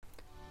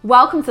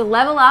Welcome to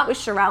Level Up with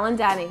Sherelle and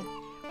Danny.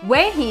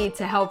 We're here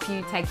to help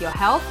you take your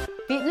health,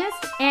 fitness,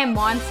 and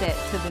mindset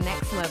to the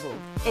next level.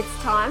 It's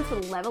time to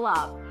level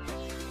up.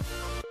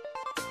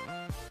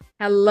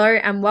 Hello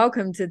and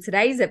welcome to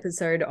today's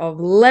episode of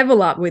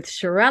Level Up with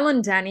Sherelle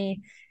and Danny.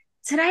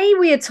 Today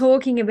we are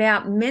talking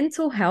about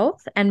mental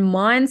health and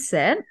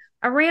mindset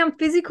around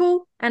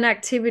physical and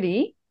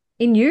activity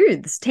in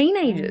youths,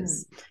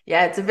 teenagers.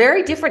 Yeah, it's a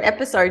very different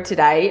episode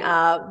today.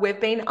 We've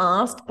been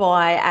asked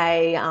by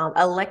a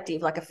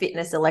elective, like a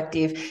fitness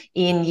elective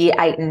in year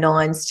 8 and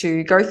 9s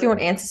to go through and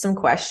answer some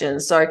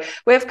questions. So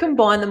we've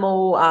combined them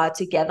all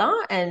together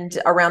and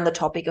around the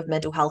topic of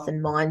mental health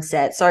and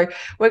mindset. So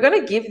we're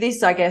going to give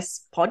this, I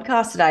guess,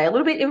 podcast today a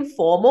little bit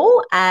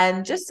informal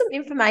and just some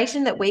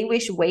information that we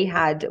wish we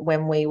had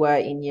when we were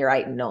in year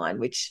 8 and 9,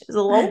 which is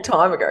a long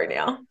time ago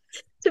now.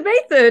 To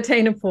be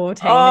 13 or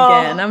 14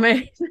 again. I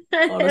mean,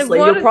 honestly,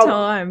 what a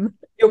time.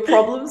 Your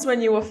problems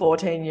when you were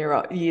 14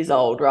 years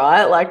old,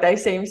 right? Like they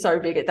seem so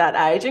big at that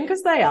age, and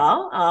because they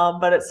are,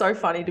 but it's so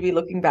funny to be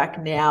looking back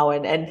now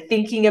and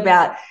thinking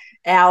about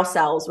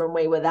ourselves when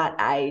we were that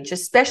age,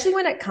 especially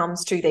when it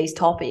comes to these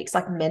topics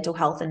like mental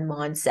health and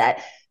mindset.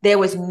 There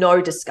was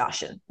no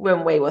discussion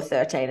when we were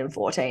 13 and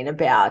 14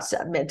 about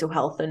mental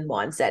health and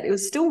mindset. It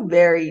was still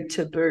very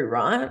taboo,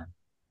 right?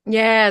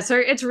 Yeah, so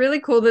it's really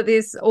cool that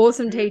this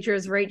awesome teacher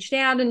has reached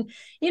out and,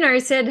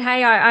 said,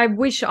 hey, I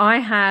wish I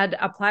had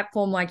a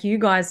platform like you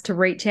guys to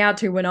reach out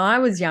to when I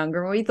was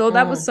younger. We thought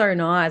that was so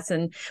nice.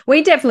 And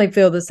we definitely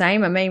feel the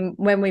same. I mean,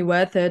 when we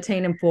were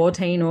 13 and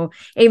 14 or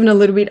even a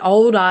little bit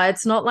older,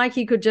 it's not like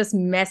you could just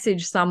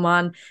message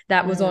someone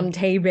that was on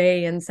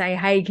TV and say,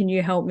 hey, can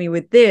you help me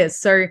with this?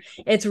 So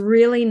it's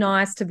really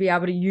nice to be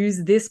able to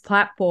use this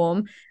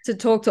platform to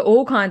talk to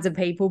all kinds of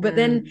people, but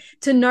then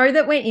to know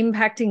that we're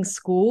impacting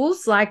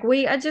schools, like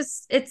we are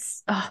just,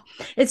 it's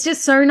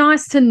just so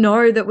nice to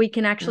know that we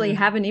can actually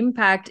have an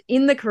impact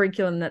in the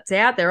curriculum that's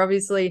out there.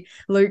 Obviously,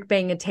 Luke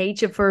being a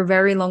teacher for a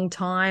very long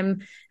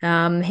time,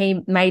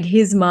 he made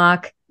his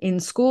mark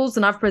in schools,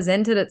 and I've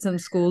presented at some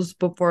schools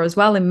before as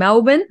well in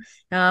Melbourne,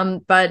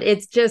 but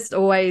it's just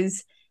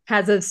always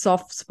has a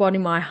soft spot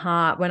in my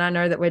heart when I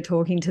know that we're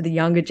talking to the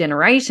younger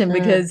generation,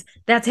 because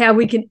that's how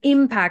we can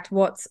impact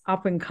what's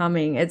up and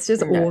coming. It's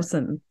just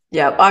awesome.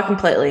 Yeah, I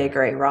completely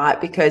agree, right?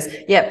 Because,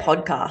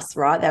 podcasts,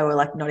 right? They were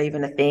like not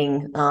even a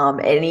thing.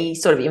 Any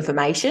sort of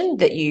information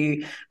that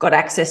you got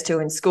access to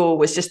in school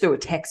was just through a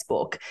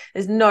textbook.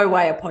 There's no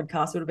way a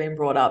podcast would have been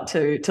brought up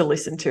to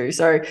listen to.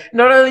 So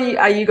not only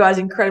are you guys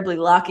incredibly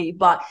lucky,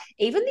 but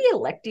even the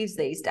electives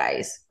these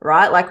days,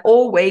 right? Like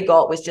all we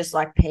got was just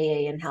like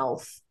PE and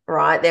health.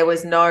 Right. There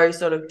was no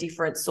sort of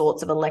different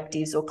sorts of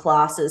electives or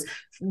classes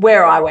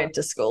where I went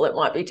to school. It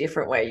might be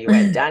different where you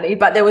went, Danny,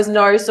 but there was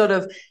no sort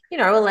of,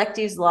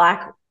 electives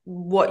like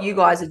what you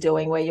guys are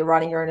doing where you're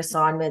running your own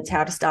assignments,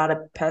 how to start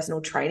a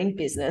personal training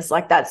business.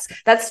 Like that's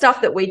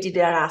stuff that we did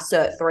in our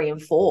Cert 3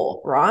 and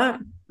 4, right?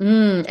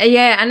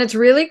 Yeah, and it's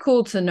really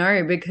cool to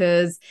know,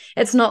 because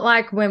it's not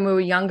like when we were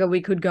younger,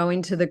 we could go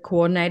into the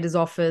coordinator's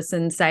office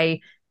and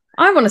say,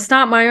 I want to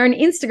start my own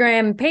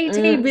Instagram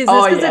PT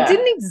business, because it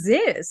didn't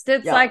exist.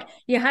 It's like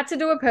you had to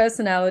do a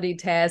personality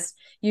test.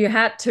 You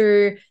had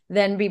to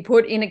then be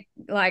put in a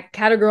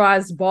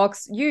categorized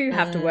box. You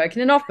have to work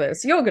in an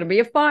office. You're going to be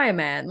a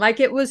fireman. Like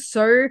it was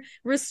so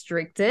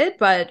restricted,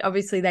 but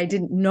obviously they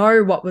didn't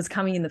know what was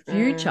coming in the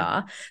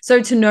future.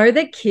 So to know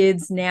that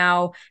kids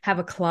now have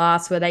a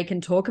class where they can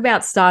talk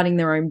about starting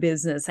their own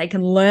business, they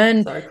can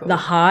learn the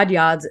hard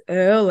yards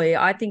early.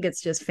 I think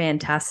it's just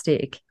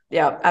fantastic.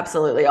 Yeah,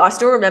 absolutely. I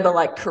still remember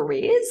like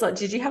careers. Like,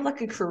 did you have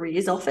like a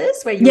careers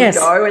office where you would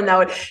go and they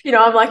would,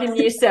 I'm like in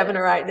year 7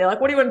 or 8 and they're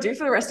like, what do you want to do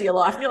for the rest of your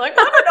life? And you're like,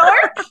 I don't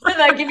know. And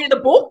they give you the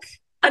book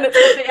and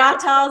it's got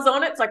the ATARs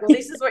on it. It's like, well,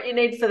 this is what you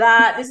need for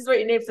that. This is what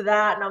you need for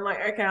that. And I'm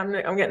like, okay,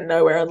 I'm getting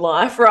nowhere in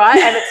life, right?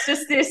 And it's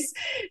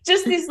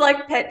just this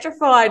like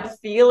petrified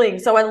feeling.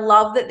 So I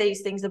love that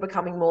these things are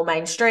becoming more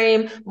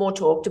mainstream, more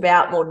talked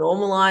about, more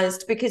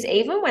normalized, because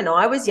even when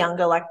I was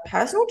younger, like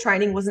personal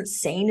training wasn't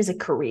seen as a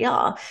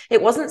career.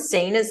 It wasn't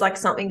seen as like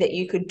something that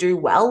you could do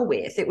well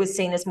with. It was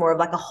seen as more of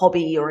like a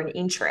hobby or an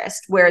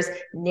interest. Whereas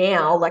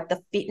now, like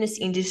the fitness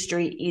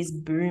industry is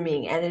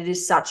booming and it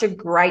is such a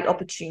great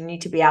opportunity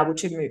to be able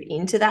to move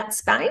into that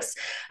space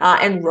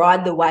and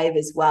ride the wave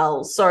as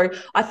well. So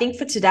I think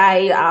for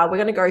today, we're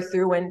going to go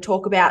through and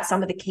talk about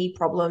some of the key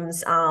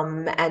problems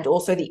and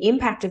also the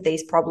impact of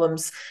these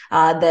problems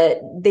that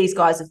these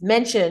guys have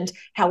mentioned.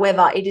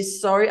 However, it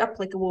is so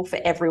applicable for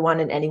everyone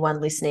and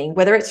anyone listening,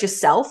 whether it's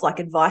yourself, like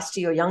advice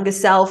to your younger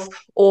self,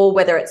 or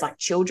whether it's like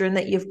children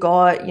that you've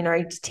got,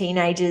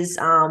 teenagers,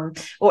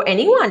 or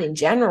anyone in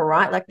general,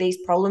 right? Like these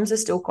problems are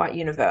still quite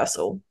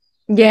universal.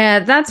 Yeah,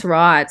 that's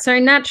right. So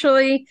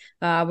naturally,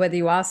 whether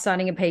you are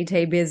starting a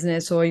PT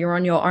business or you're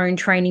on your own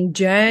training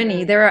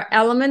journey, there are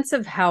elements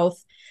of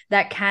health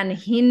that can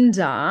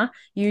hinder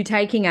you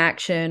taking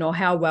action or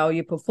how well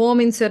you perform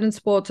in certain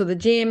sports or the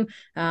gym,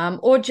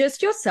 or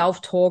just your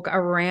self-talk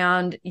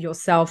around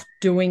yourself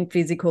doing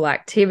physical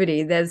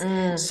activity. There's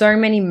so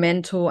many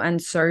mental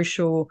and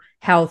social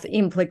health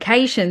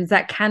implications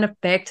that can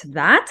affect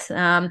that.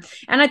 And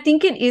I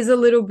think it is a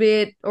little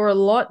bit or a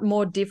lot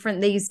more different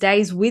these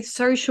days with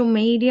social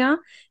media,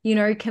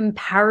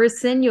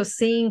 comparison. You're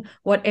seeing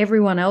what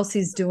everyone else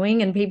is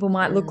doing, and people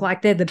might look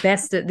like they're the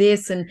best at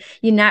this, and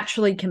you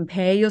naturally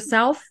compare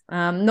yourself.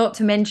 Not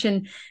to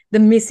mention the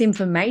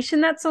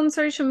misinformation that's on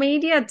social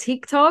media,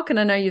 TikTok. And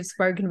I know you've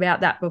spoken about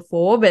that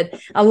before, but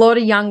a lot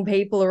of young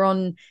people are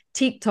on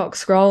TikTok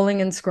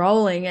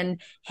scrolling.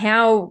 And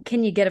how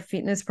can you get a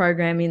fitness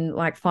program in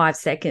like 5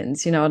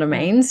 seconds? You know what I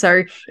mean?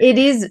 So it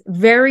is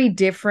very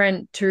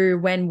different to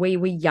when we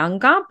were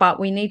younger, but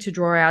we need to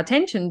draw our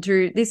attention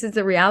to this is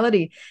the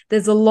reality.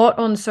 There's a lot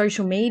on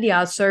social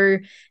media. So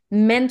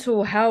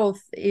mental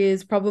health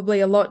is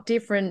probably a lot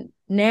different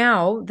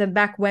now than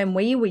back when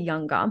we were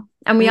younger.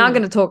 And we are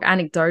going to talk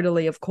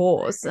anecdotally, of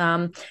course,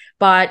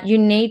 but you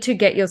need to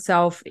get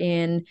yourself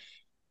in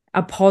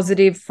a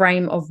positive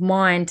frame of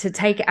mind to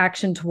take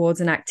action towards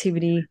an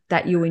activity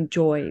that you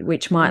enjoy,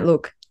 which might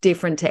look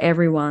different to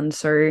everyone.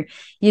 So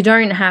you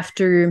don't have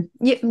to,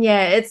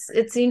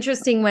 it's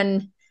interesting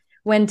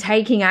when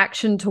taking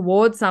action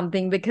towards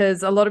something,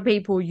 because a lot of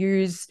people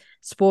use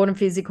sport and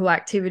physical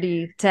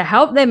activity to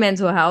help their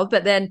mental health,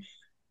 but then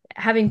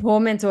having poor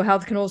mental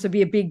health can also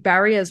be a big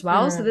barrier as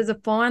well. So there's a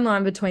fine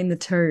line between the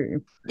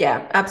two.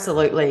 Yeah,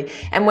 absolutely.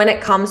 And when it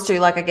comes to,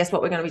 like, I guess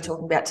what we're going to be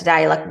talking about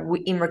today, like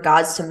in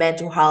regards to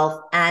mental health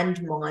and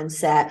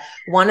mindset,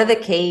 one of the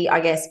key,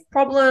 I guess,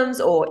 problems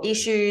or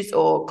issues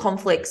or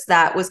conflicts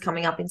that was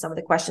coming up in some of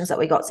the questions that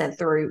we got sent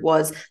through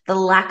was the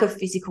lack of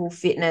physical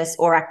fitness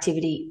or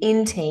activity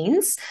in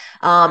teens,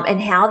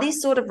 and how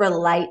this sort of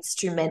relates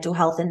to mental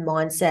health and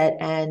mindset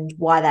and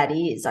why that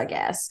is, I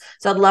guess.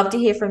 So I'd love to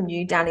hear from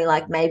you, Danny,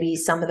 like maybe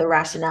some of the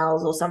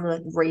rationales or some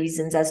of the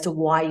reasons as to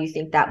why you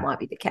think that might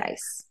be the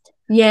case.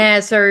 Yeah.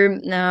 So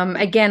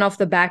again, off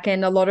the back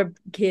end, a lot of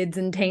kids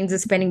and teens are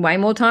spending way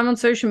more time on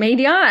social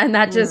media, and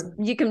that just,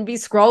 you can be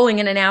scrolling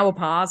and an hour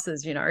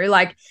passes,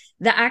 like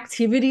the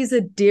activities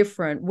are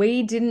different.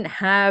 We didn't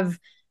have,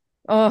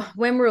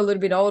 when we were a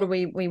little bit older,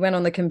 we went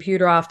on the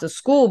computer after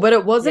school, but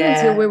it wasn't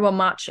until we were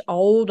much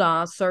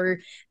older. So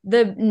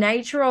the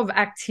nature of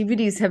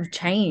activities have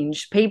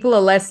changed. People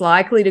are less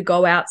likely to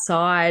go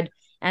outside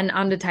and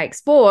undertake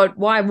sport.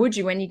 Why would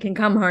you, when you can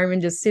come home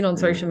and just sit on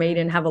social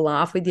media and have a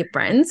laugh with your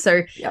friends?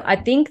 So I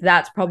think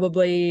that's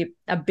probably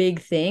a big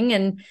thing.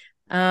 And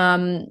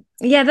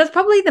that's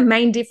probably the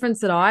main difference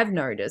that I've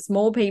noticed.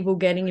 More people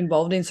getting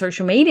involved in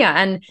social media,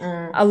 and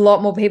a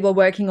lot more people are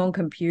working on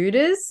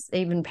computers,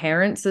 even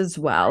parents as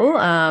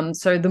well.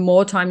 So the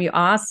more time you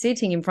are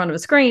sitting in front of a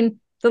screen,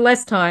 the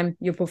less time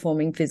you're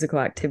performing physical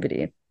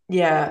activity.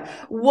 Yeah.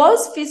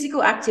 Was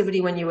physical activity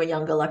when you were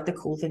younger like the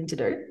cool thing to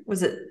do?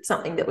 Was it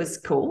something that was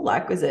cool?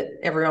 Like, was it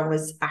everyone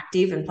was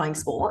active and playing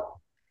sport?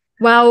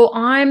 Well,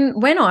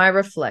 when I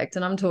reflect,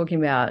 and I'm talking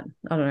about,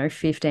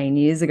 15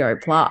 years ago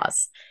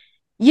plus,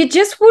 you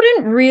just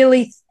wouldn't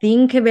really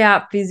think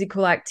about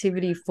physical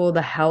activity for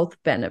the health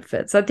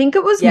benefits. I think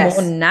it was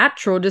more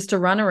natural just to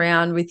run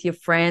around with your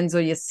friends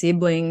or your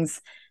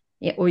siblings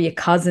or your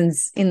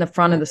cousins in the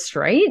front of the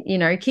street,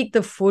 kick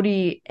the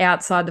footy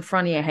outside the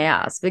front of your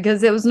house,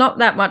 because there was not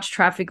that much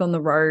traffic on the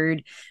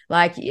road.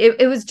 Like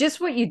it was just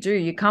what you do.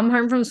 You come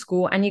home from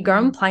school and you go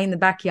and play in the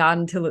backyard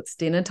until it's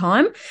dinner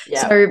time.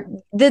 Yeah.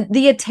 So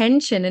the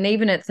attention, and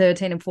even at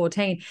 13 and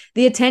 14,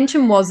 the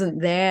attention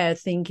wasn't there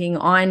thinking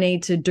I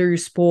need to do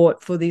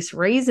sport for this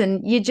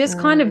reason. You just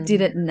kind of did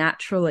it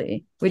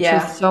naturally, which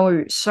is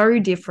so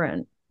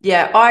different.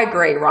 Yeah, I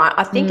agree, right?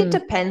 I think it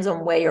depends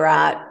on where you're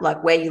at,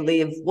 like where you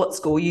live, what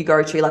school you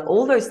go to, like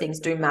all those things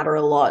do matter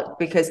a lot,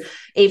 because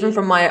even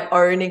from my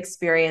own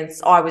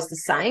experience, I was the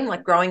same,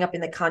 like growing up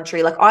in the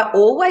country, like I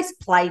always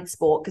played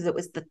sport because it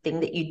was the thing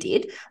that you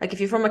did. Like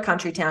if you're from a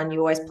country town, you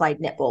always played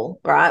netball,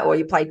 right? Or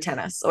you played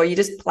tennis, or you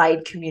just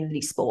played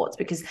community sports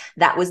because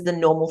that was the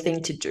normal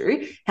thing to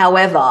do.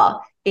 However,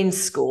 in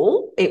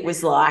school, it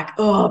was like,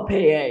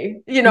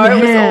 PE, it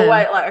was always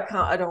like,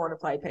 I don't want to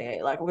play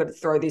PE. Like, we're going to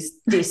throw this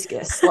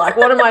discus. Like,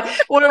 what am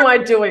I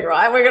doing?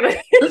 Right. We're going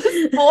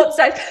to sports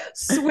days,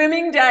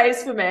 swimming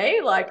days for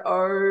me. Like,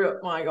 oh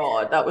my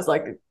God, that was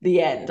like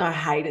the end. I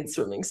hated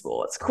swimming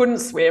sports. Couldn't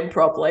swim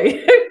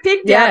properly.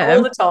 Picked out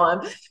all the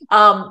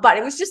time. But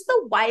it was just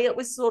the way it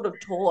was sort of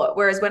taught.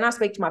 Whereas when I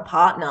speak to my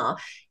partner,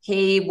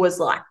 he was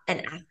like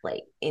an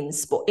athlete in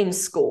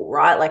school,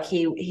 right? Like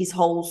his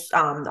whole,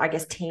 I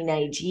guess,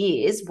 teenage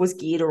years was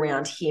geared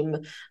around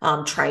him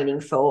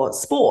training for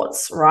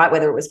sports, right?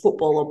 Whether it was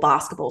football or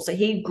basketball. So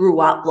he grew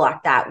up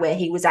like that, where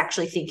he was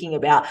actually thinking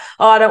about,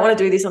 I don't want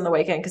to do this on the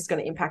weekend because it's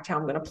going to impact how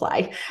I'm going to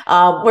play.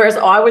 Whereas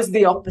I was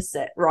the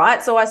opposite,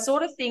 right? So I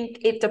sort of think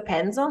it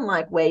depends on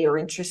like where your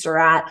interests are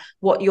at,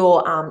 what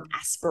your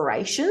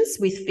aspirations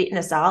with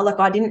fitness are. Like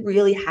I didn't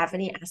really have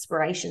any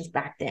aspirations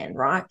back then,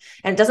 right?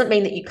 And it doesn't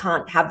mean that you you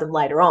can't have them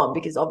later on,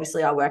 because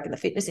obviously I work in the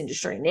fitness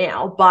industry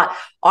now, but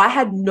I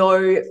had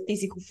no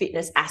physical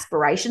fitness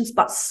aspirations,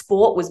 but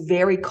sport was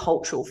very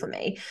cultural for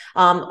me.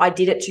 I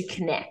did it to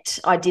connect.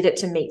 I did it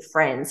to meet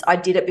friends. I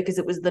did it because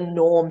it was the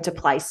norm to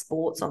play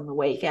sports on the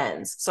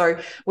weekends. So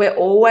we're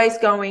always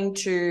going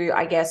to,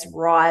 I guess,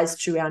 rise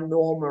to our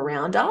norm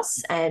around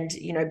us and,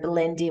 you know,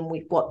 blend in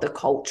with what the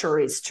culture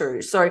is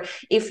too. So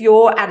if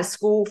you're at a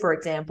school, for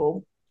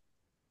example,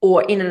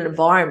 or in an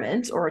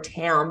environment or a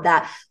town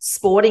that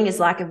sporting is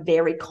like a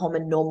very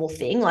common normal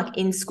thing, like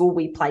in school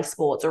we play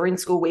sports or in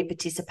school we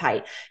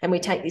participate and we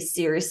take this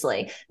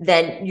seriously,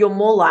 then you're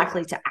more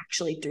likely to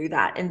actually do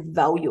that and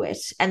value it.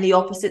 And the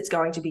opposite's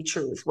going to be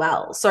true as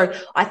well. So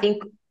I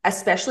think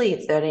especially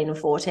at 13 and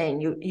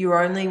 14,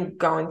 you're only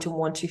going to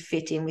want to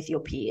fit in with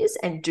your peers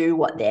and do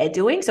what they're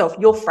doing. So if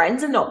your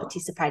friends are not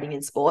participating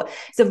in sport,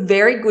 it's a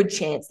very good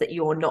chance that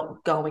you're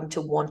not going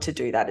to want to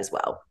do that as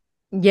well.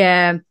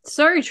 Yeah,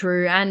 so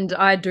true. And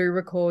I do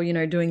recall, you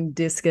know, doing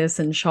discus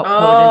and shot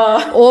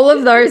put and all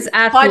of those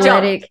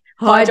athletic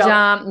high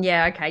jump.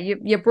 Yeah, okay.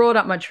 You brought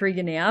up my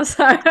trigger now.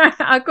 So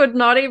I could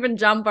not even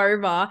jump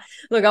over.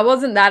 Look, I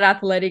wasn't that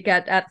athletic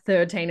at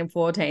 13 and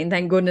 14.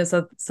 Thank goodness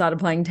I started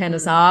playing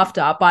tennis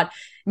after. But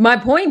my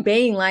point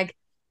being, like,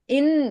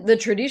 in the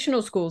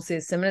traditional school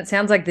system, and it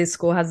sounds like this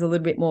school has a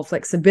little bit more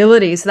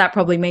flexibility, so that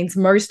probably means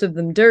most of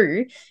them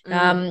do,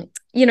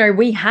 you know,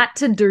 we had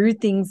to do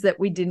things that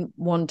we didn't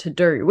want to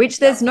do, which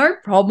there's no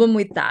problem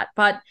with that.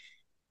 But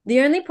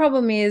the only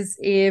problem is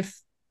if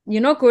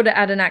you're not good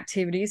at an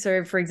activity.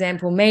 So, for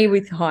example, me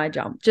with high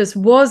jump just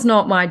was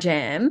not my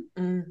jam.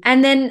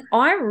 And then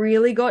I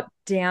really got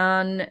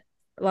down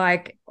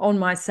like on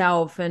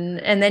myself, and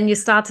then you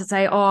start to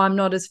say, oh, I'm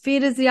not as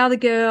fit as the other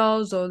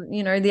girls or,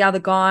 you know, the other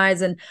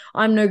guys, and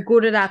I'm no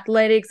good at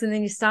athletics. And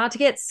then you start to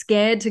get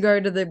scared to go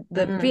to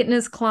the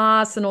fitness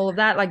class and all of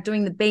that, like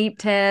doing the beep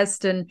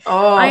test. And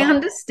I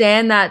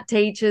understand that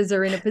teachers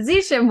are in a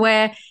position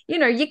where, you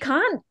know, you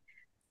can't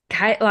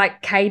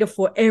cater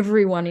for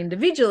everyone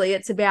individually.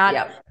 It's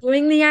about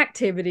doing the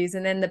activities,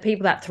 and then the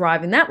people that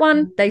thrive in that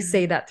one, they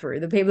see that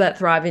through. The people that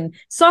thrive in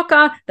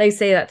soccer, they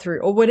see that through,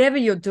 or whatever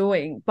you're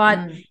doing.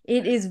 But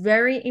it is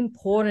very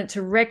important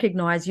to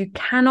recognize you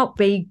cannot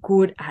be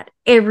good at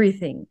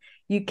everything.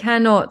 You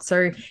cannot.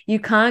 So you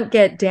can't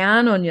get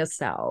down on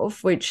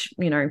yourself, which,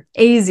 you know,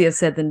 easier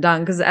said than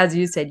done, because as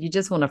you said, you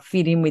just want to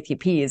fit in with your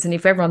peers. And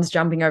if everyone's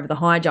jumping over the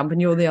high jump and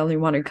you're the only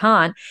one who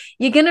can't,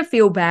 you're going to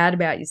feel bad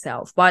about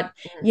yourself. But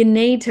you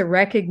need to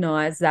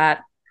recognize that,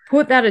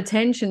 put that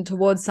attention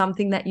towards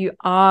something that you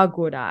are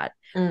good at.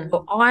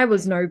 Well, I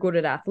was no good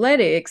at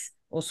athletics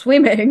or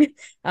swimming,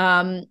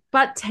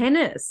 but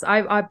tennis,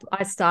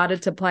 I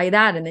started to play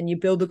that, and then you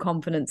build the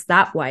confidence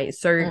that way.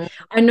 So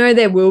I know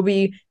there will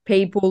be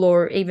people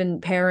or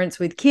even parents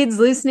with kids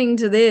listening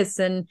to this,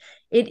 and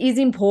it is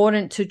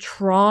important to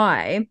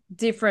try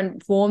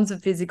different forms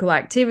of physical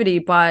activity,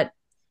 but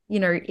you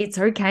know, it's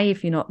okay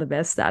if you're not the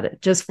best at it.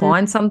 Just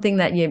find something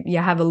that you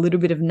have a little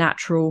bit of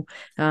natural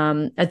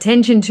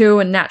attention to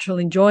and natural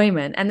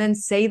enjoyment, and then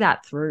see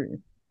that through.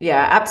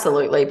 Yeah,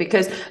 absolutely.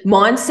 Because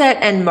mindset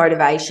and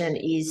motivation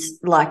is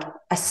like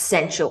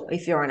essential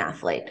if you're an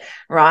athlete,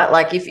 right?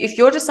 Like if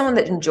you're just someone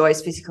that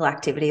enjoys physical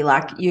activity,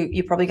 like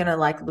you're probably going to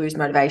like lose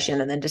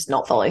motivation and then just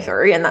not follow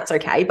through, and that's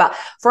okay. But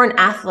for an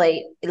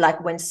athlete,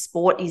 like when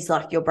sport is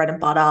like your bread and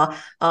butter,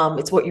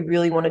 it's what you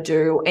really want to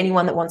do.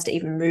 Anyone that wants to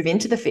even move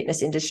into the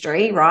fitness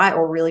industry, right,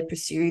 or really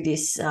pursue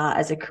this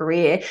as a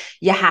career,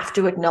 you have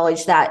to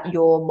acknowledge that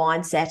your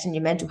mindset and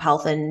your mental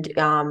health and,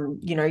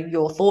 you know,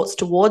 your thoughts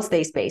towards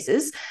these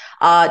pieces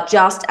are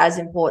just as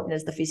important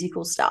as the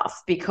physical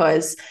stuff.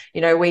 Because,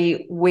 you know,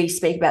 we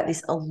speak about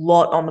this a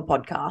lot on the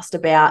podcast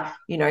about,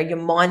 you know, your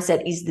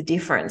mindset is the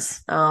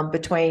difference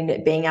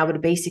between being able to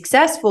be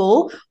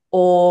successful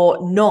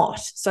or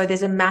not. So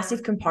there's a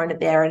massive component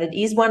there, and it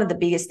is one of the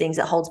biggest things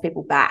that holds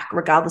people back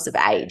regardless of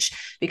age.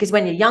 Because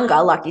when you're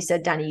younger, like you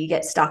said, Danny, you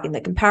get stuck in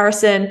the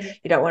comparison,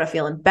 you don't want to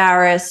feel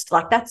embarrassed.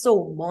 Like that's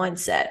all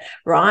mindset,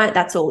 right?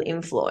 That's all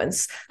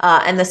influence.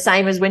 And the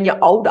same as when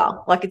you're older,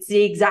 like it's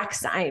the exact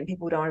same.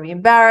 People don't want to be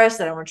embarrassed,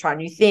 they don't want to try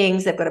new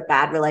things, they've got a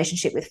bad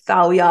relationship with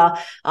failure,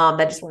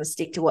 they just want to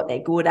stick to what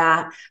they're good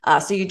at.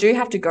 So you do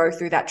have to go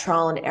through that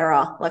trial and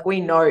error. Like we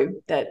know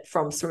that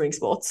from swimming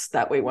sports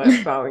that we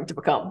weren't going to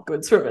become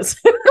good swimmers,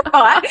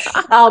 right?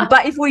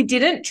 But if we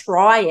didn't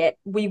try it,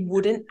 we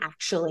wouldn't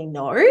actually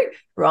know,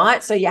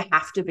 right? So you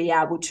have to be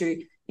able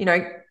to, you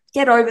know,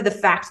 get over the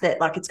fact that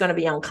like it's going to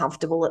be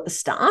uncomfortable at the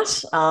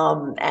start.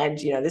 And,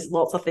 you know, there's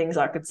lots of things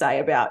I could say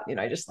about, you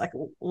know, just like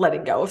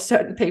letting go of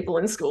certain people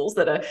in schools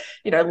that are,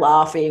 you know,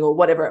 laughing or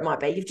whatever it might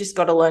be. You've just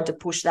got to learn to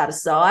push that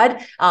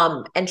aside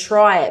and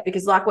try it.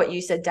 Because like what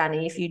you said,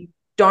 Danny, if you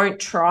don't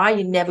try,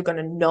 you're never going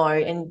to know.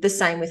 And the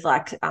same with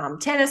like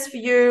tennis for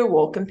you,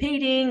 or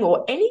competing,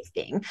 or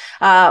anything,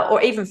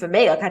 or even for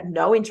me, like I had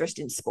no interest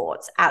in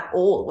sports at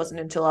all. It wasn't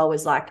until I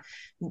was like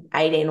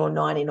 18 or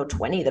 19 or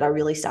 20 that I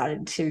really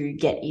started to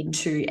get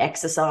into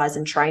exercise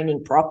and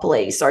training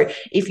properly. So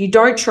if you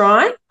don't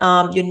try,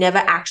 you're never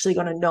actually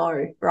going to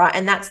know, right?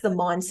 And that's the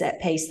mindset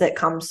piece that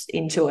comes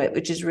into it,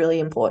 which is really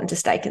important to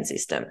stay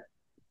consistent.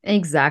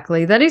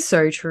 Exactly. That is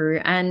so true.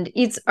 And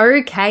it's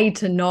okay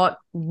to not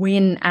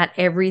win at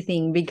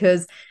everything,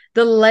 because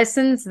the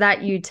lessons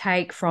that you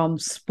take from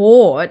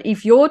sport,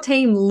 if your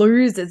team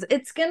loses,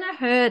 it's going to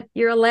hurt.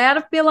 You're allowed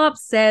to feel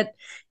upset.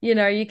 You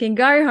know, you can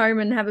go home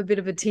and have a bit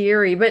of a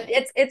teary, but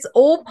it's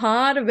all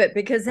part of it,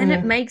 because then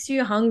it makes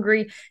you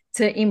hungry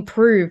to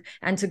improve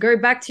and to go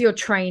back to your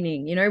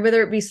training, you know,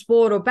 whether it be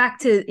sport or back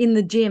to in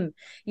the gym,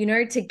 you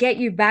know, to get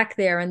you back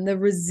there. And the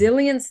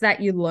resilience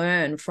that you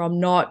learn from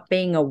not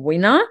being a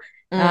winner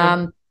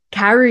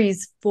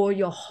carries for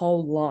your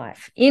whole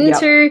life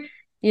into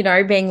you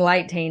know, being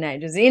late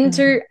teenagers,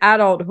 into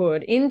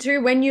adulthood,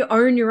 into when you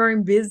own your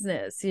own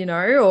business, you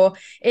know, or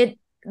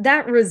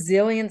that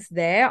resilience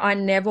there, I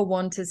never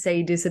want to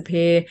see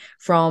disappear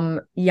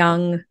from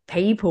young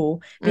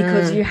people,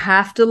 because you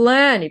have to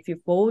learn. If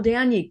you fall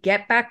down, you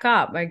get back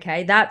up.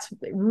 Okay. That's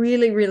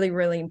really, really,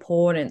 really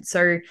important.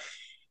 So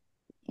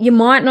you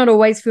might not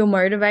always feel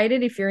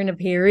motivated if you're in a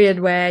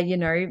period where, you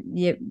know,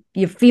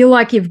 you feel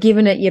like you've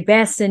given it your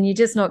best and you're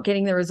just not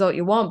getting the result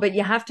you want, but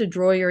you have to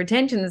draw your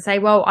attention and say,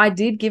 well, I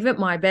did give it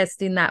my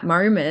best in that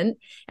moment,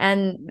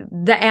 and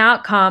the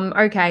outcome,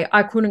 okay,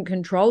 I couldn't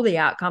control the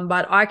outcome,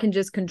 but I can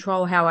just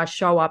control how I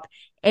show up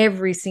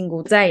every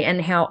single day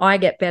and how I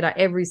get better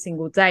every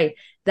single day.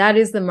 That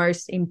is the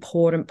most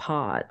important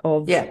part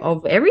of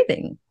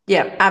everything.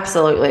 Yeah,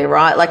 absolutely.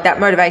 Right. Like that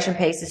motivation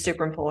piece is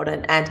super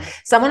important. And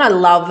someone I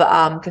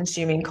love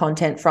consuming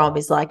content from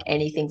is like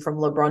anything from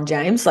LeBron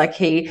James. Like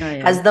he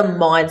has the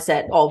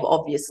mindset of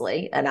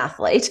obviously an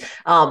athlete.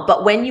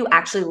 But when you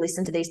actually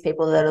listen to these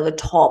people that are the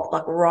top,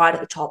 like right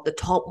at the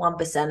top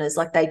 1%ers,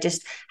 like they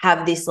just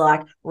have this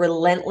like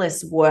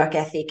relentless work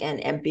ethic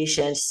and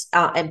ambition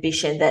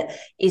that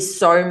is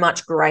so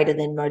much greater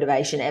than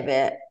motivation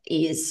ever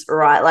is,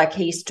 right? Like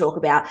he used to talk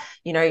about,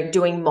 you know,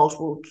 doing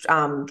multiple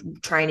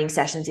training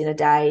sessions in a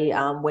day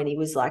when he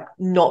was like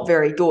not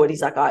very good.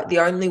 He's like, the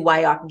only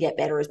way I can get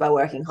better is by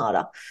working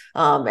harder.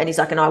 And he's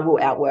like, and I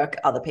will outwork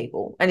other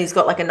people. And he's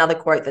got like another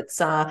quote that's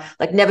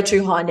like never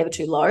too high, never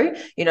too low.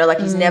 You know, like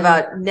he's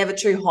never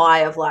too high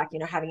of like, you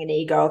know, having an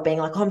ego of being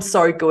like, I'm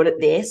so good at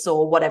this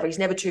or whatever. He's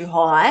never too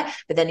high,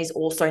 but then he's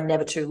also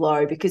never too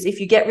low, because if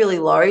you get really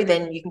low,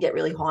 then you can get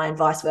really high and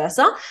vice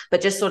versa,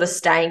 but just sort of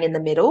staying in the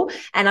middle.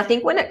 And I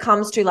think when it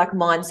comes to like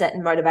mindset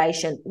and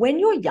motivation, when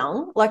you're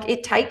young, like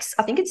it takes,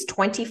 I think it's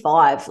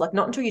 25, like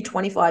not until you're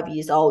 25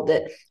 years old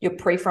that your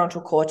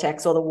prefrontal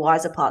cortex or the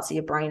wiser parts of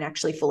your brain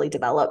actually fully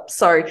develop.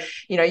 So,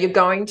 you know, you're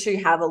going to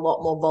have a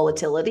lot more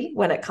volatility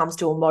when it comes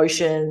to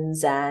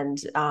emotions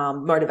and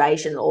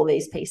motivation and all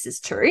these pieces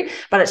too.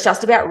 But it's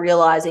just about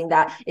realizing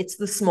that it's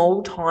the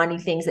small, tiny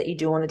things that you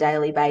do on a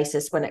daily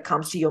basis when it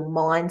comes to your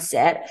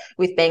mindset,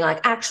 with being like,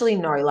 actually,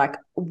 no, like,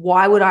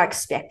 why would I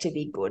expect to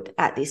be good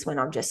at this when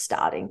I'm just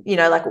starting? You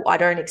know, like I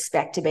don't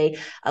expect to be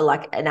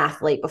like an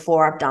athlete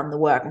before I've done the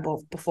work and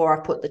before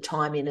I've put the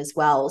time in as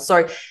well.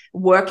 So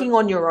working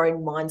on your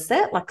own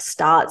mindset like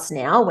starts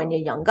now when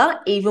you're younger,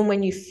 even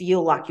when you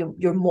feel like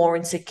you're more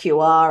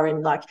insecure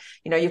and like,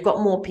 you know, you've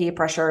got more peer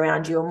pressure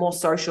around you and more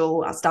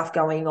social stuff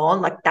going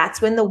on. Like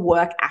that's when the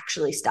work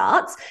actually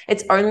starts.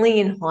 It's only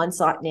in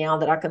hindsight now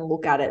that I can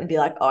look at it and be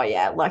like, oh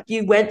yeah, like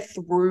you went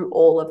through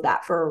all of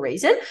that for a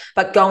reason,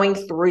 but going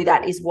through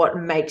that is what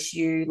makes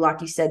you,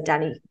 like you said,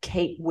 Danny,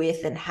 keep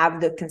with and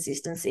have the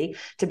consistency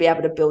to be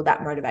able to build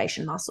that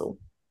motivation muscle.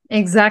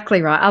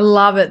 Exactly right. I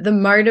love it. The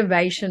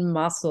motivation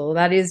muscle.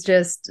 That is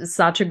just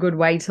such a good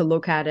way to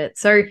look at it.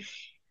 So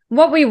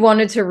what we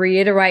wanted to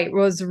reiterate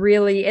was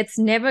really, it's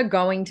never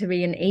going to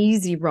be an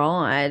easy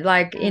ride,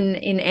 like in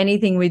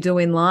anything we do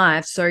in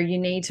life. So you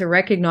need to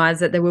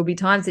recognize that there will be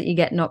times that you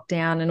get knocked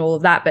down and all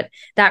of that, but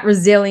that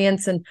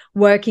resilience and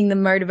working the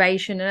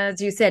motivation, and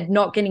as you said,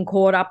 not getting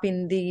caught up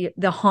in the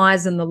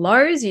highs and the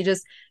lows, you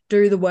just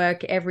do the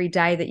work every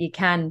day that you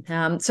can.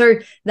 So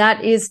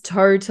that is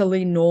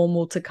totally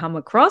normal to come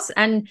across,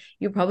 and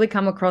you'll probably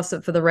come across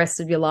it for the rest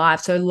of your life.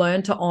 So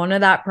learn to honor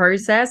that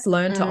process,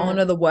 learn to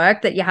honor the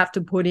work that you have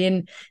to put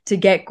in to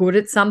get good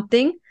at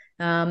something.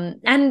 And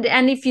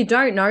if you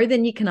don't know,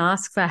 then you can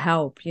ask for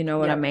help. You know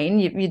what I mean?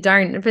 You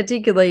don't,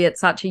 particularly at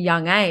such a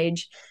young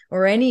age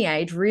or any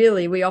age,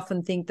 really, we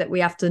often think that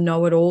we have to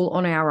know it all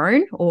on our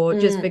own, or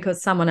just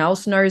because someone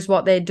else knows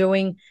what they're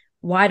doing,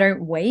 why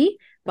don't we?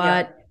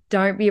 But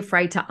don't be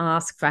afraid to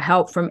ask for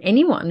help from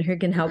anyone who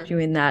can help you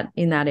in that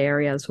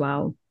area as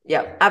well.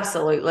 Yeah,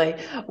 absolutely.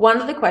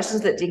 One of the questions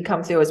that did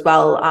come through as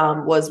well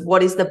was,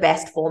 what is the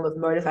best form of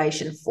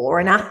motivation for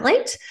an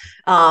athlete?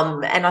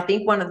 And I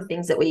think one of the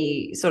things that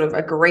we sort of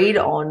agreed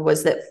on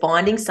was that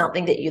finding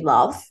something that you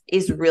love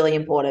is really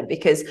important,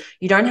 because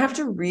you don't have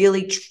to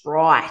really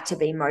try to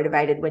be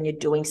motivated when you're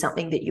doing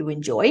something that you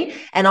enjoy.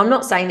 And I'm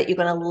not saying that you're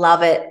going to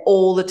love it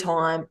all the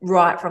time,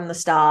 right from the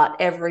start,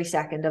 every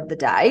second of the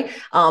day,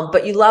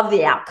 but you love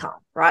the outcome.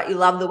 Right. You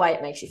love the way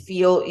it makes you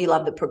feel. You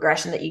love the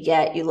progression that you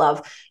get. You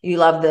love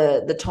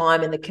the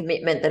time and the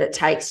commitment that it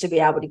takes to be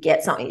able to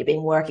get something you've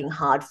been working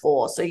hard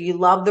for. So you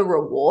love the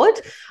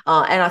reward.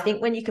 And I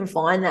think when you can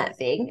find that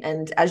thing,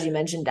 and as you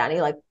mentioned,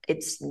 Danny, like,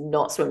 it's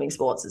not swimming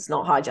sports, it's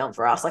not high jump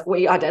for us. Like,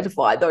 we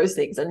identified those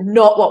things and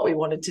not what we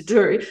wanted to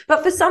do.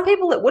 But for some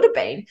people it would have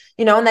been,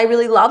 and they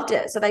really loved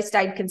it. So they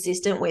stayed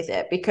consistent with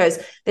it, because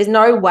there's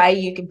no way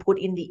you can put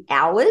in the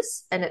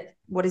hours, and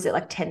what is it,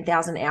 like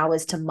 10,000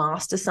 hours to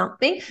master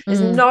something? There's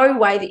no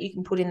way that you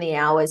can put in the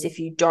hours if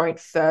you don't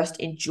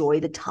first enjoy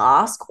the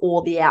task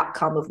or the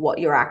outcome of what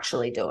you're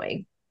actually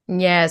doing.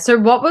 Yeah. So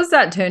what was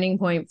that turning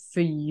point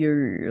for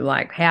you?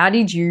 Like, how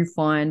did you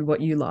find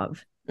what you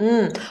love?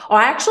 I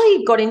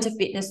actually got into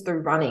fitness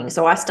through running.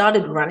 So I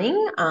started running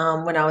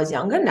when I was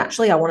younger.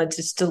 Naturally, I wanted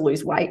just to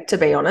lose weight, to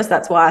be honest.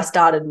 That's why I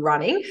started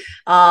running.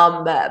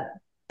 But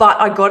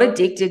I got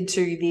addicted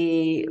to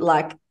the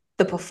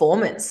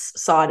performance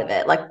side of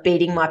it, like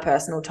beating my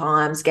personal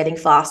times, getting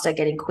faster,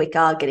 getting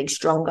quicker, getting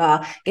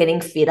stronger,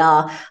 getting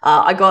fitter.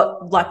 I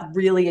got like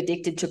really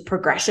addicted to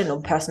progression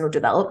or personal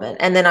development.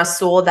 And then I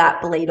saw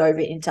that bleed over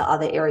into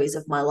other areas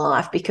of my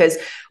life, because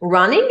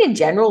running in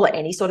general, or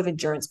any sort of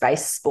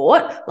endurance-based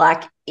sport,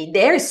 like,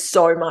 there is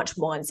so much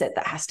mindset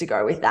that has to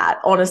go with that.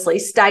 Honestly,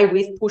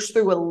 push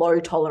through a low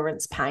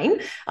tolerance pain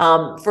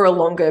for a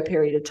longer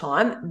period of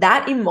time.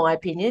 That, in my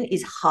opinion,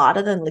 is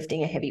harder than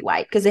lifting a heavy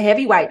weight, because a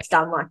heavy weight's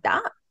done like that.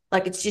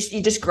 Like, it's just,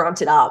 you just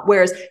grunt it up.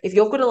 Whereas if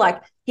you've got to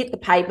like hit the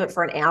pavement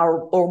for an hour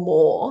or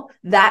more,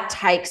 that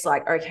takes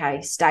like,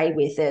 okay, stay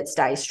with it,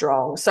 stay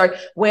strong. So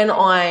when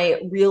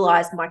I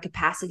realized my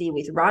capacity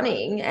with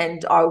running,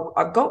 and I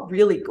got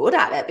really good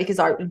at it because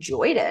I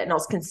enjoyed it and I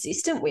was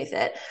consistent with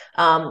it.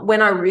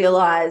 When I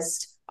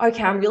realized,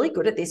 okay, I'm really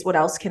good at this, what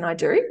else can I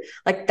do?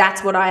 Like,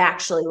 that's what I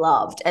actually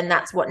loved. And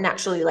that's what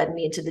naturally led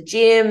me into the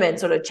gym and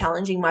sort of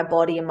challenging my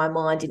body and my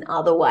mind in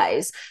other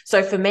ways.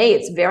 So for me,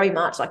 it's very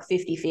much like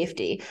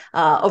 50-50.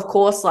 Of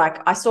course,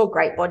 like, I saw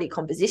great body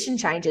composition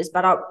changes,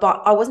 but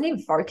I wasn't even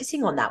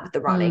focusing on that with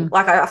the running.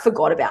 Like, I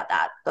forgot about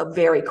that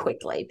very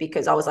quickly,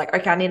 because I was like,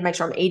 okay, I need to make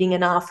sure I'm eating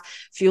enough,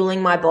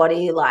 fueling my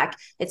body. Like,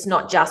 it's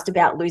not just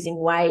about losing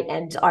weight.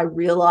 And I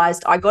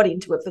realized I got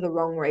into it for the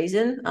wrong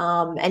reason.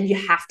 And you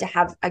have to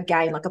have,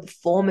 again, like a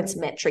performance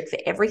metric for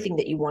everything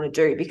that you want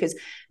to do, because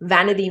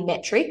vanity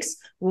metrics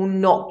will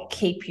not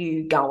keep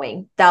you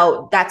going.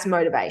 That's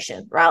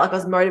motivation, right? Like, I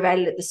was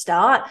motivated at the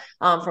start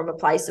from a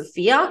place of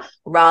fear,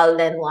 rather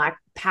than like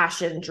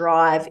passion,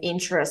 drive,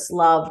 interest,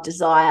 love,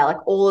 desire.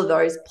 Like, all of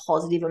those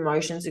positive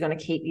emotions are going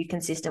to keep you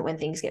consistent when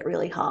things get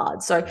really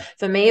hard. So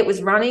for me, it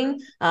was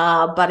running,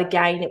 but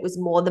again, it was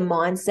more the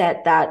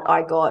mindset that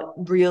I got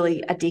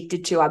really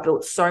addicted to. I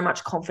built so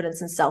much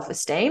confidence and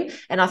self-esteem,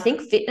 and I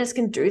think fitness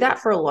can do that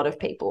for a lot of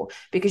people,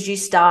 because you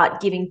start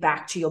giving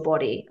back to your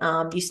body.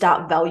 You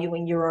start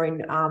valuing your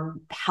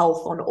own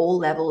health on all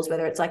levels,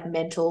 whether it's like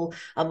mental,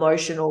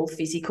 emotional,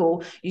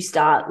 physical. You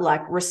start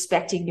like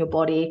respecting your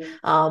body,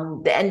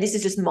 and this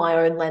is just my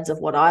own lens of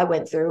what I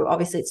went through.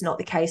 Obviously, it's not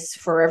the case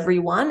for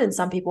everyone, and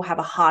some people have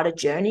a harder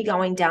journey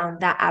going down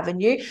that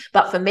avenue.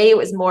 But for me, it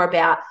was more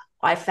about,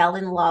 I fell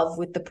in love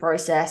with the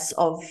process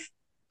of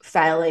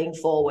failing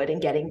forward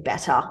and getting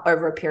better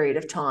over a period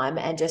of time,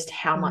 and just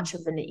how much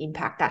of an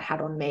impact that had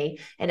on me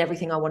and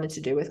everything I wanted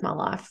to do with my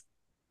life.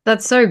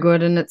 That's so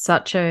good. And it's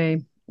such a,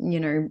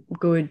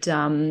 good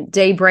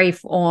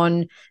debrief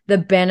on the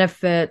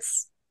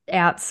benefits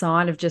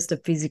outside of just a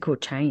physical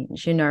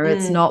change.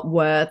 It's not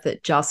worth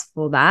it just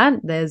for that.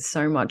 There's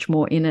so much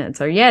more in it.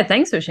 So yeah,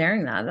 thanks for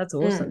sharing that. That's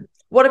awesome.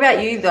 What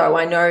about you though?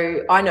 I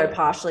know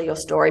partially your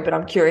story, but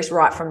I'm curious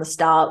right from the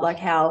start, like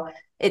how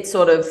it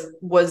sort of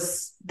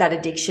was that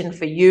addiction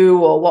for you,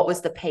 or what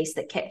was the piece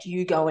that kept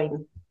you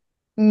going?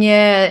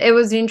 Yeah, it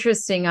was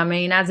interesting. I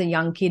mean, as a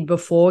young kid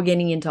before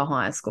getting into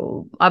high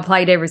school, I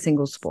played every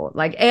single sport.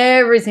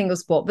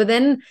 But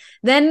then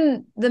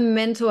the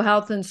mental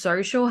health and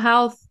social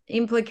health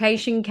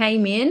implication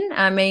came in.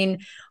 I mean,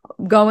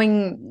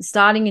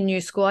 starting in new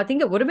school, I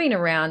think it would have been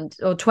around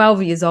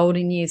 12 years old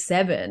in year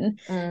 7.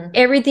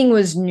 Everything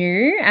was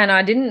new, and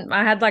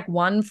I had like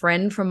one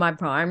friend from my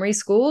primary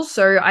school.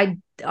 So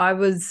I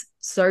was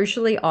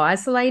socially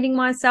isolating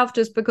myself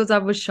just because I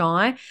was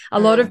shy. A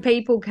lot of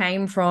people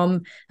came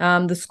from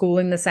the school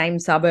in the same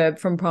suburb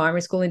from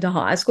primary school into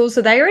high school.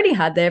 So they already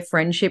had their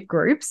friendship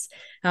groups,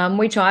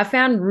 which I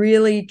found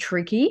really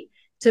tricky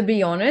to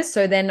be honest.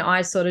 So then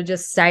I sort of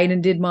just stayed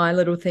and did my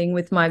little thing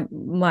with my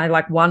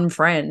like one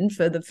friend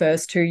for the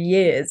first 2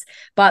 years.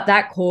 But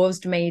that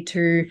caused me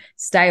to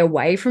stay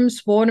away from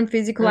sport and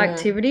physical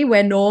activity,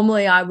 where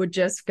normally I would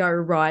just go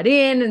right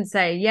in and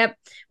say, yep,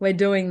 we're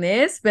doing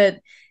this. But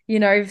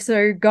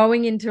so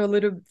going into a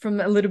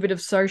little bit of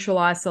social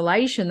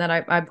isolation that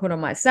I put on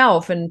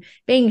myself, and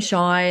being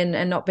shy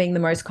and not being the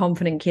most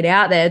confident kid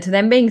out there, to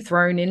then being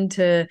thrown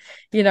into,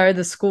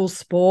 the school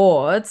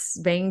sports,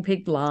 being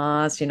picked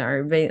last,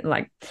 being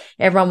like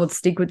everyone would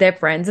stick with their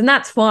friends, and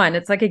that's fine.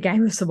 It's like a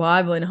game of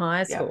survival in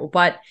high school. Yep.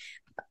 But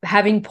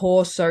having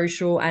poor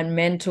social and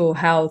mental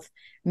health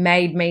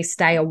made me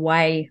stay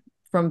away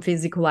from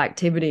physical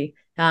activity.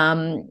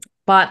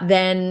 But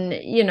then,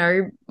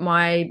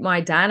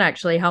 my dad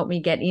actually helped me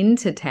get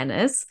into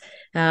tennis,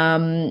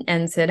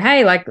 and said,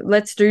 hey, like,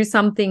 let's do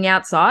something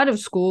outside of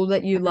school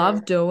that you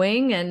love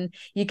doing, and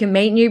you can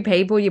meet new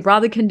people. Your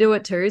brother can do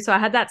it too. So I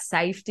had that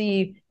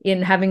safety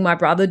in having my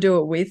brother do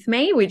it with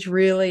me, which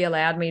really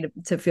allowed me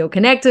to feel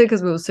connected,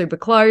 because we were super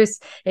close,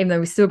 even though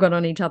we still got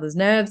on each other's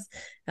nerves.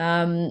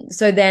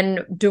 So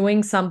then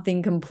doing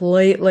something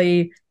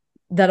completely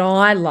that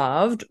I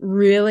loved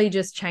really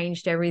just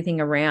changed everything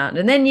around.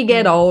 And then you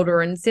get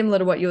older, and similar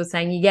to what you were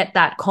saying, you get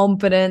that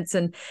confidence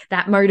and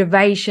that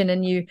motivation,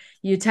 and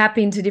you tap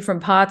into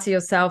different parts of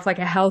yourself, like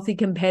a healthy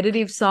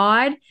competitive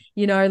side,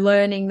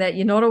 learning that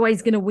you're not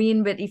always going to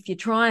win, but if you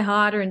try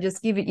harder and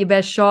just give it your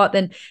best shot,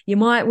 then you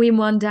might win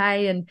one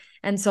day,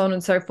 and so on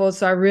and so forth.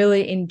 So I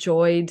really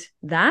enjoyed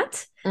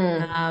that.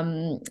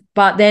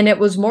 But then it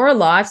was more a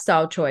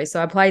lifestyle choice.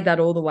 So I played that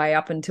all the way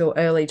up until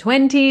early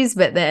 20s,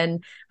 but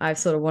then I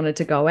sort of wanted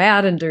to go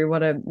out and do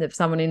what if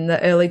someone in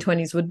the early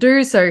 20s would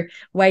do. So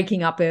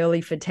waking up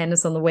early for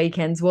tennis on the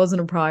weekends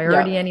wasn't a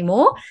priority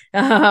anymore,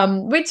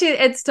 which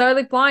it's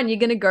totally fine. You're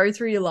going to go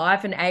through your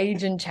life and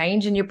age and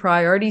change, and your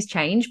priorities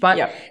change.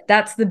 But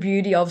that's the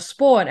beauty of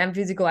sport and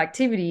physical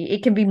activity.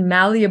 It can be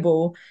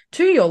malleable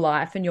to your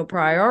life and your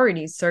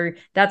priorities. So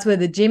that's where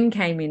the gym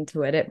came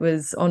into it. It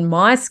was on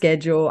my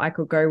schedule. I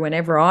could go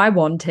whenever I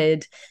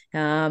wanted.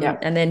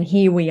 And then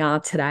here we are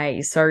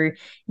today. So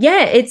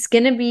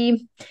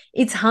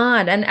it's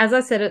hard. And as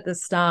I said at the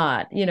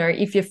start,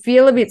 if you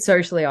feel a bit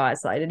socially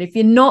isolated, if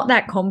you're not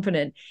that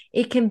confident,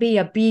 it can be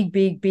a big,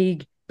 big,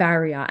 big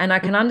barrier. And I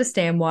can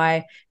understand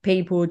why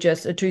people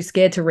just are too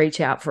scared to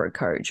reach out for a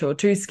coach, or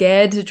too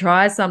scared to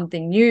try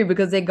something new,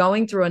 because they're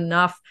going through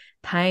enough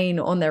pain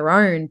on their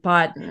own.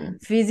 But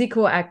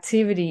physical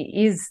activity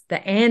is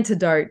the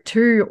antidote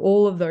to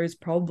all of those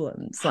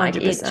problems. Like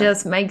 100%. It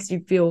just makes you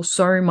feel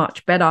so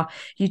much better.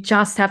 You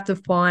just have to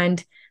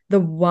find the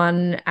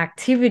one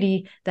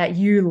activity that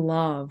you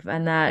love,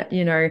 and that,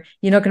 you're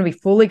not going to be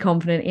fully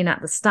confident in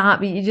at the start,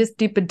 but you just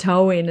dip a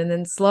toe in, and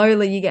then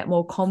slowly you get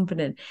more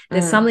confident.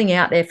 There's something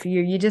out there for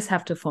you. You just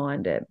have to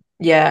find it.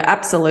 Yeah,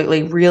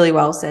 absolutely. Really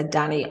well said,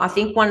 Danny. I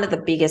think one of the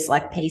biggest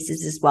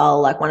pieces as well,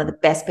 like one of the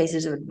best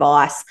pieces of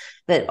advice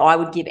that I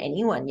would give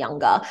anyone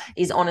younger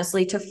is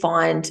honestly to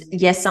find,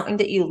 something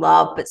that you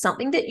love, but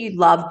something that you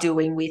love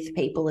doing with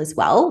people as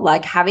well.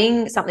 Like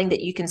having something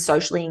that you can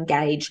socially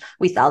engage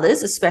with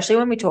others, especially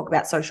when we talk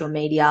about social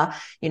media,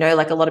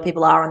 like a lot of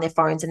people are on their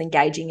phones and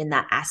engaging in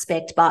that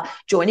aspect, but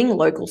joining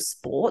local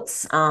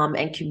sports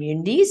and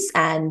communities,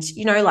 and,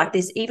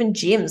 there's even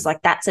gyms,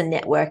 like that's a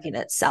network in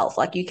itself.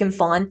 Like you can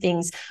find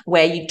things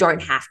where you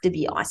don't have to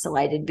be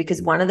isolated,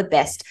 because one of the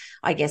best,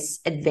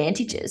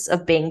 advantages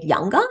of being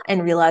younger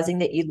and realizing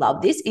that you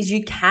love this is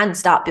you can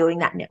start building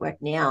that network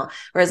now.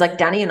 Whereas like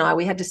Danny and I,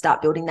 we had to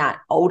start building that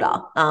older,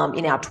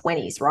 in our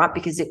 20s, right?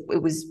 Because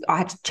I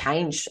had to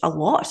change a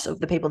lot of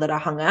the people that I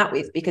hung out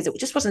with, because it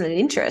just wasn't an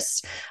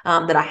interest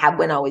that I had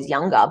when I was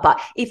younger. But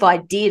if I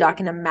did, I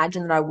can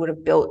imagine that I would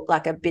have built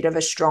like a bit of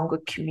a stronger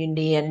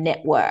community and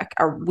network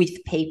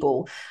with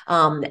people.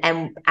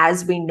 And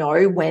as we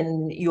know,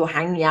 when you're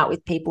hanging out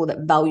with people that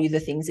value the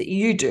things that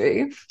you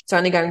do, it's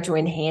only going to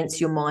enhance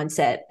your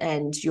mindset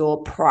and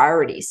your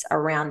priorities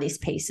around this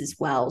piece as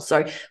well.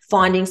 So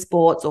finding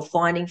sports or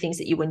finding things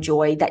that you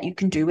enjoy that you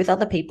can do with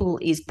other people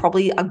is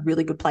probably a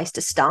really good place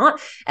to start.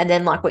 And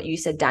then like what you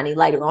said, Danny,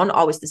 later on,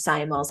 I was the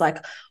same. I was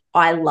like,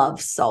 I love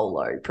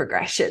solo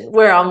progression,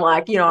 where I'm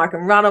like, I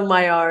can run on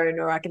my own,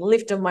 or I can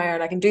lift on my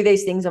own. I can do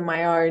these things on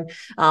my own.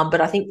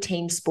 But I think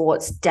team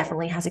sports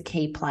definitely has a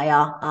key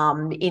player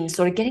in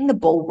sort of getting the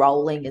ball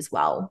rolling as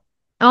well.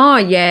 Oh,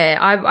 yeah.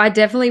 I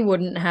definitely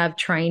wouldn't have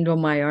trained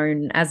on my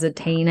own as a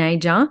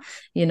teenager.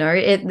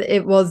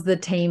 It was the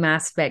team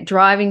aspect,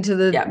 driving to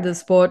the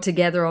sport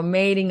together, or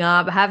meeting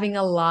up, having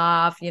a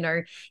laugh.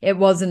 It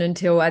wasn't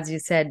until, as you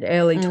said,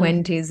 early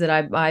 20s that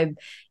I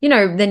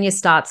then you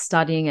start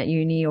studying at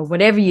uni or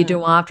whatever you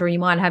do after, or you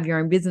might have your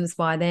own business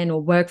by then, or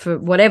work for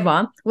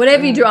whatever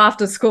you do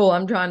after school,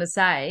 I'm trying to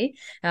say,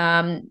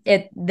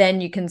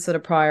 then you can sort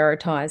of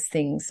prioritize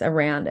things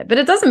around it. But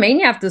it doesn't mean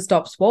you have to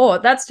stop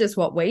sport. That's just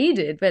what we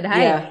did. But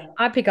hey,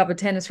 I pick up a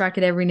tennis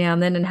racket every now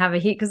and then and have a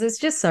hit, because it's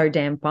just so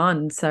damn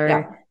fun.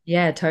 So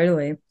yeah,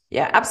 totally.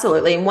 Yeah,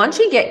 absolutely. And once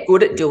you get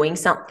good at doing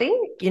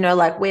something, you know,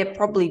 like we're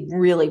probably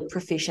really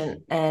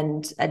proficient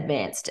and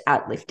advanced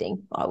at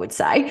lifting, I would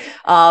say.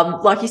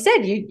 Like you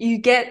said,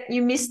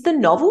 you miss the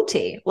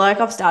novelty. Like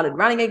I've started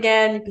running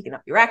again, you're picking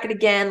up your racket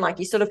again, like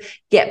you sort of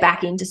get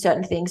back into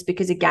certain things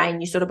because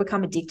again, you sort of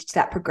become addicted to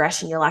that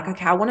progression. You're like,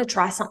 okay, I want to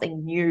try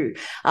something new.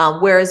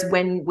 Whereas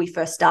when we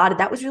first started,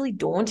 that was really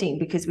daunting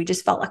because we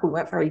just felt like we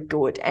weren't very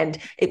good. And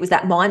it was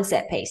that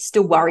mindset piece,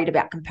 still worried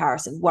about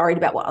comparison, worried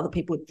about what other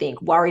people would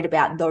think, worried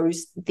about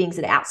those things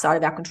that are outside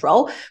of our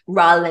control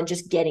rather than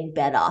just getting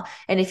better.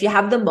 And if you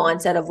have the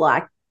mindset of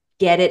like,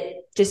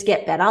 just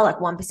get better, like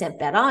 1%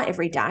 better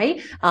every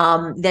day,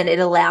 then it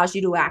allows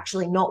you to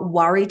actually not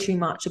worry too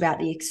much about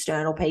the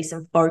external piece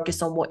and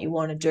focus on what you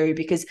want to do.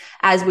 Because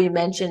as we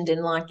mentioned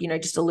in like, you know,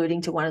 just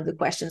alluding to one of the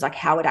questions, like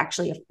how it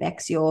actually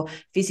affects your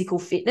physical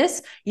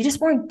fitness, you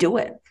just won't do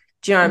it.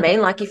 Do you know what I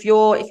mean? Like if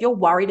you're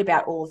worried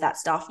about all of that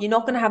stuff, you're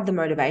not going to have the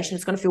motivation.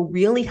 It's going to feel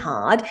really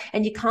hard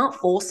and you can't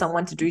force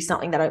someone to do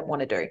something they don't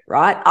want to do,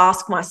 right?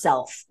 Ask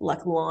myself,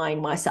 like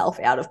lying myself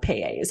out of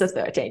PE as a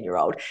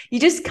 13-year-old. You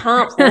just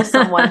can't force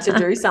someone to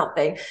do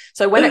something.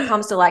 So when it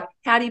comes to like,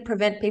 how do you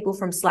prevent people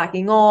from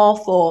slacking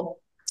off, or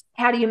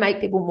how do you make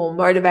people more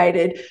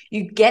motivated?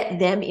 You get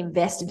them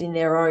invested in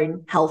their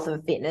own health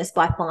and fitness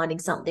by finding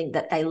something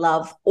that they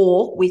love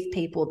or with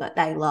people that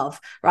they love,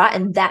 right?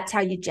 And that's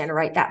how you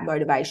generate that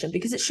motivation,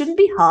 because it shouldn't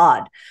be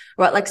hard,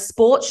 right? Like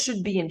sports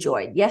should be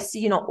enjoyed. Yes,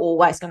 you're not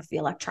always going to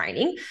feel like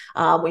training.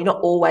 You're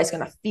not always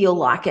going to feel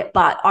like it,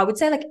 but I would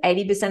say like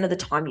 80% of the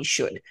time you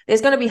should.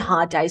 There's going to be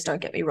hard days,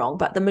 don't get me wrong,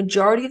 but the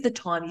majority of the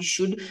time you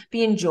should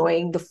be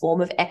enjoying the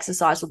form of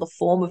exercise or the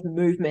form of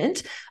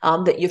movement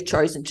that you've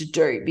chosen to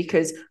do,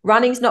 because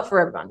running's not for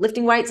everyone.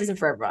 Lifting weights isn't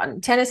for everyone.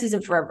 Tennis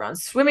isn't for everyone.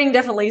 Swimming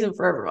definitely isn't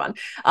for everyone.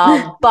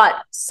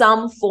 But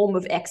some form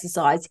of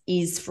exercise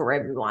is for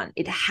everyone.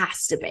 It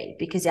has to be,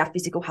 because our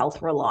physical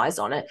health relies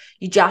on it.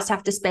 You just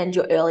have to spend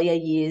your earlier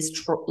years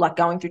like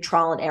going through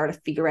trial and error to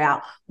figure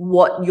out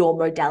what your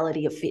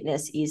modality of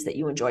fitness is that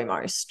you enjoy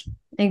most.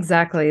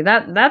 Exactly.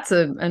 That's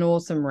an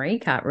awesome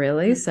recap,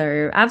 really.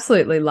 So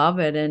absolutely love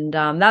it. And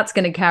that's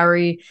going to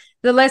carry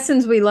the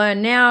lessons we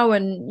learn now,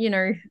 and, you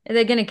know,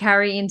 they're going to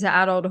carry into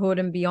adulthood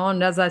and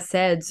beyond, as I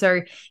said.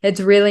 So it's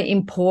really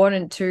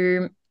important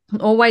to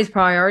always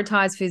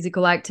prioritize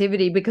physical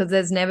activity, because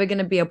there's never going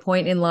to be a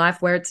point in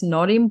life where it's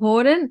not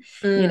important.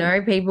 You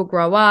know, people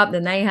grow up,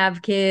 then they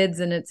have kids,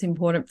 and it's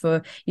important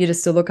for you to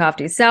still look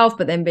after yourself,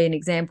 but then be an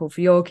example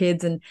for your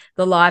kids, and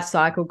the life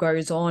cycle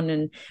goes on.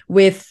 And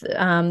with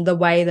the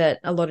way that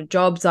a lot of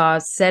jobs are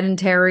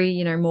sedentary,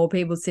 you know, more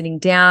people sitting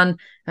down,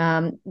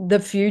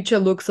 the future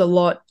looks a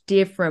lot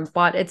different,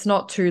 but it's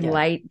not too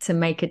late to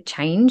make a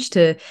change,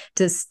 to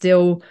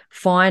still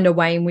find a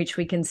way in which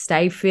we can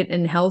stay fit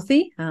and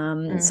healthy,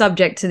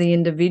 subject to the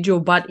individual,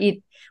 but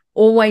it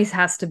always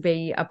has to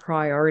be a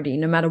priority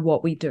no matter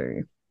what we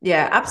do.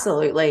 Yeah,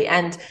 absolutely.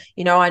 And,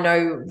 you know, I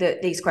know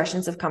that these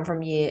questions have come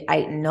from year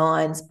 8 and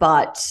 9s,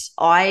 but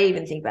I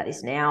even think about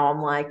this now.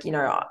 I'm like, you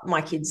know,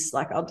 my kids,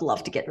 like, I'd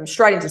love to get them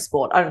straight into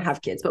sport. I don't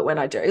have kids, but when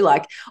I do,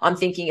 like, I'm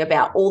thinking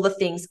about all the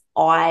things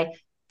I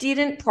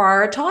didn't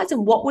prioritize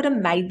and what would have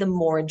made them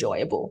more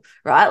enjoyable,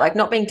 right? Like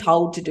not being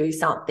told to do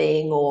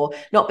something or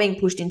not being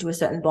pushed into a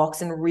certain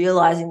box, and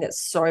realizing that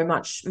so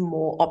much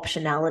more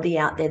optionality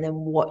out there than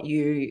what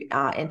you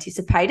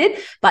anticipated,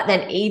 but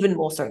then even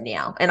more so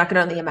now. And I can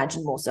only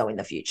imagine more so in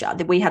the future,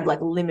 that we had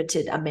like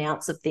limited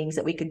amounts of things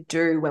that we could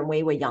do when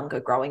we were younger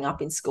growing up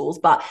in schools.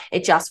 But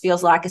it just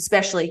feels like,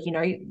 especially, you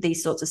know,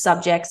 these sorts of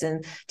subjects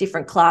and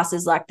different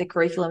classes, like the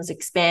curriculum's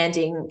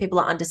expanding, people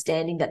are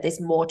understanding that there's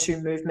more to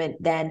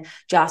movement than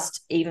just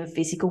even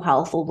physical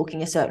health or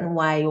looking a certain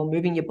way or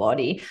moving your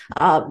body.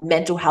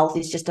 Mental health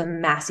is just a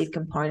massive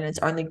component. It's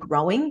only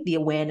growing, the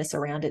awareness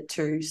around it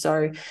too.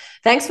 So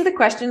thanks for the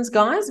questions,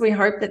 guys. We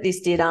hope that this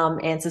did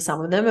answer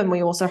some of them, and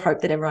we also hope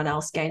that everyone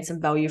else gained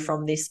some value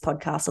from this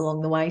podcast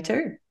along the way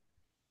too.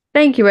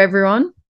 Thank you, everyone.